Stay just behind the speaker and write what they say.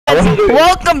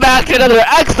Welcome back to another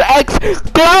XX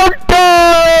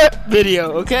Counter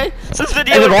video, okay? So this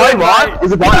video is it volume on?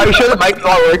 Is it volume? Are you sure the mic's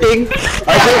not working?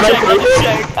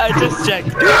 I just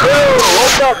checked.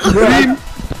 What's up, stream?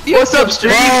 What's up,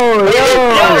 stream?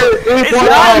 It's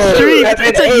not a stream.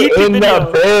 It's a YouTube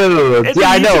video. Yeah,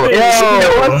 I know.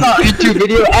 What's up, YouTube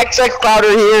video? XX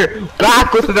Clouder here,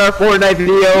 back with another Fortnite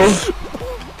video.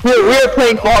 We're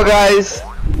playing Fall Guys.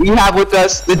 We have with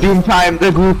us the Doom Time,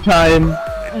 the Group Time.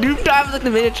 Doom Time is like the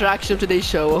main attraction of today's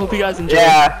show. I hope you guys enjoy.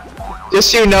 Yeah. Just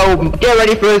so you know, get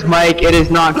ready for his mic. It is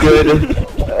not good.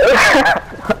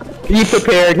 Be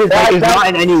prepared. His mic is not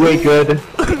in any way good.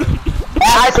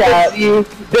 As you can see,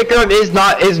 Vikram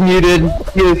is muted.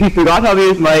 He forgot how to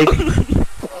use his mic.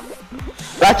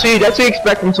 That's what you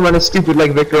expect from someone as stupid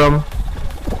like Vikram.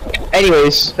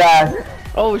 Anyways,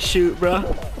 oh shoot,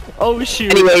 bro. Oh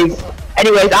shoot.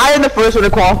 Anyways, I am the first one to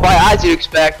qualify, as you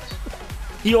expect.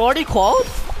 You already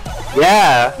qualified?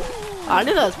 Yeah. I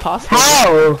knew that was possible.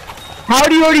 How? How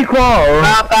do you already qual?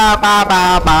 I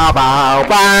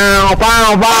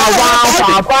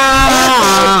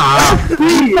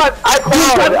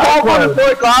qualified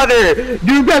before Clouder.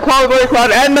 Dude got qualified before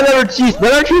Clouder and Mellow Cheese.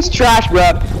 Mellow Cheese trash,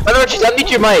 bro. Mellow Cheese, unmute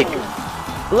your mic.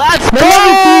 Let's go!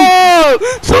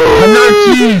 Mellow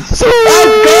Cheese.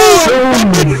 Let's go!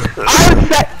 I was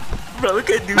set. Bro, look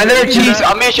at dude. Mellow Cheese,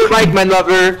 unmute your mic, my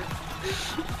lover.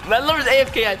 My lover's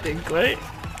AFK, I think, right?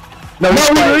 No, he's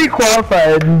already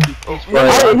qualified.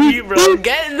 Bro,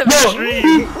 get in the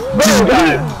stream.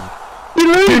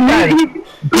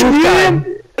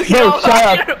 No, shut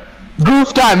up.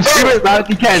 Goof time. Scream as loud as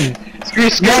you can. Scream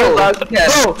as loud as you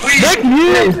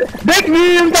can. Nick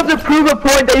Medium doesn't prove a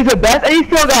point that he's the best, and he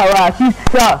still got last. He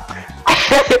sucks.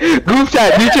 Goof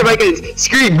time. Mute your mic and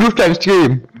scream. Goof time.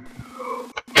 Scream.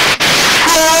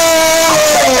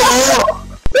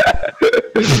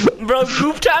 Bro,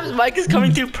 Goof Time's mic is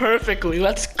coming through perfectly.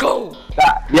 Let's go.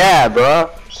 Yeah, bro.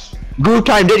 Goof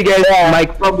Time did get a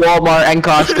mic from Walmart and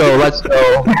Costco. Let's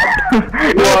go.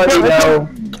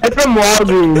 It's from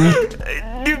Walgreens.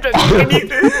 Dude,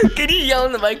 can you yell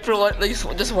in the mic for one, like,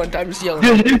 just one time? Just yell.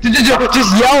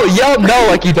 Just yell no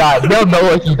like you died. Yell no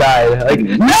like you died. Like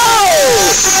no.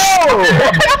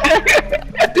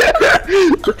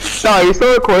 No, are you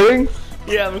still recording?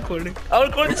 Yeah, I'm recording. I'll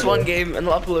record this one game and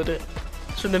I'll upload it.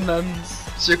 It's for the memes.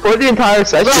 Just record the entire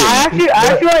session. Bro, I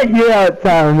actually want to hear how it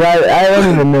sounds. I don't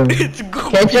even know. It's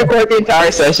goofy. Can't you record the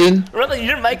entire session? Bro,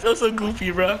 your mic's also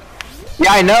goofy, bro.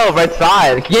 Yeah, I know, but it's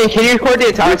fine. Can you record the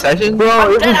entire session? Bro,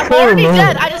 I'm already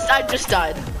dead. I just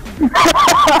died. No.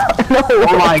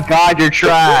 Oh my god, you're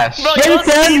trash. Bro, you don't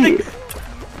see the...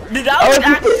 Dude, that was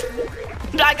actually...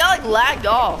 Dude, I got like lagged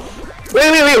off. Wait.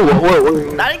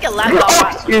 I didn't get lagged off.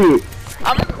 Oh shoot.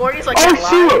 I'm recording so I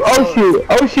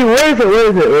Oh shoot, where is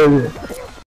it?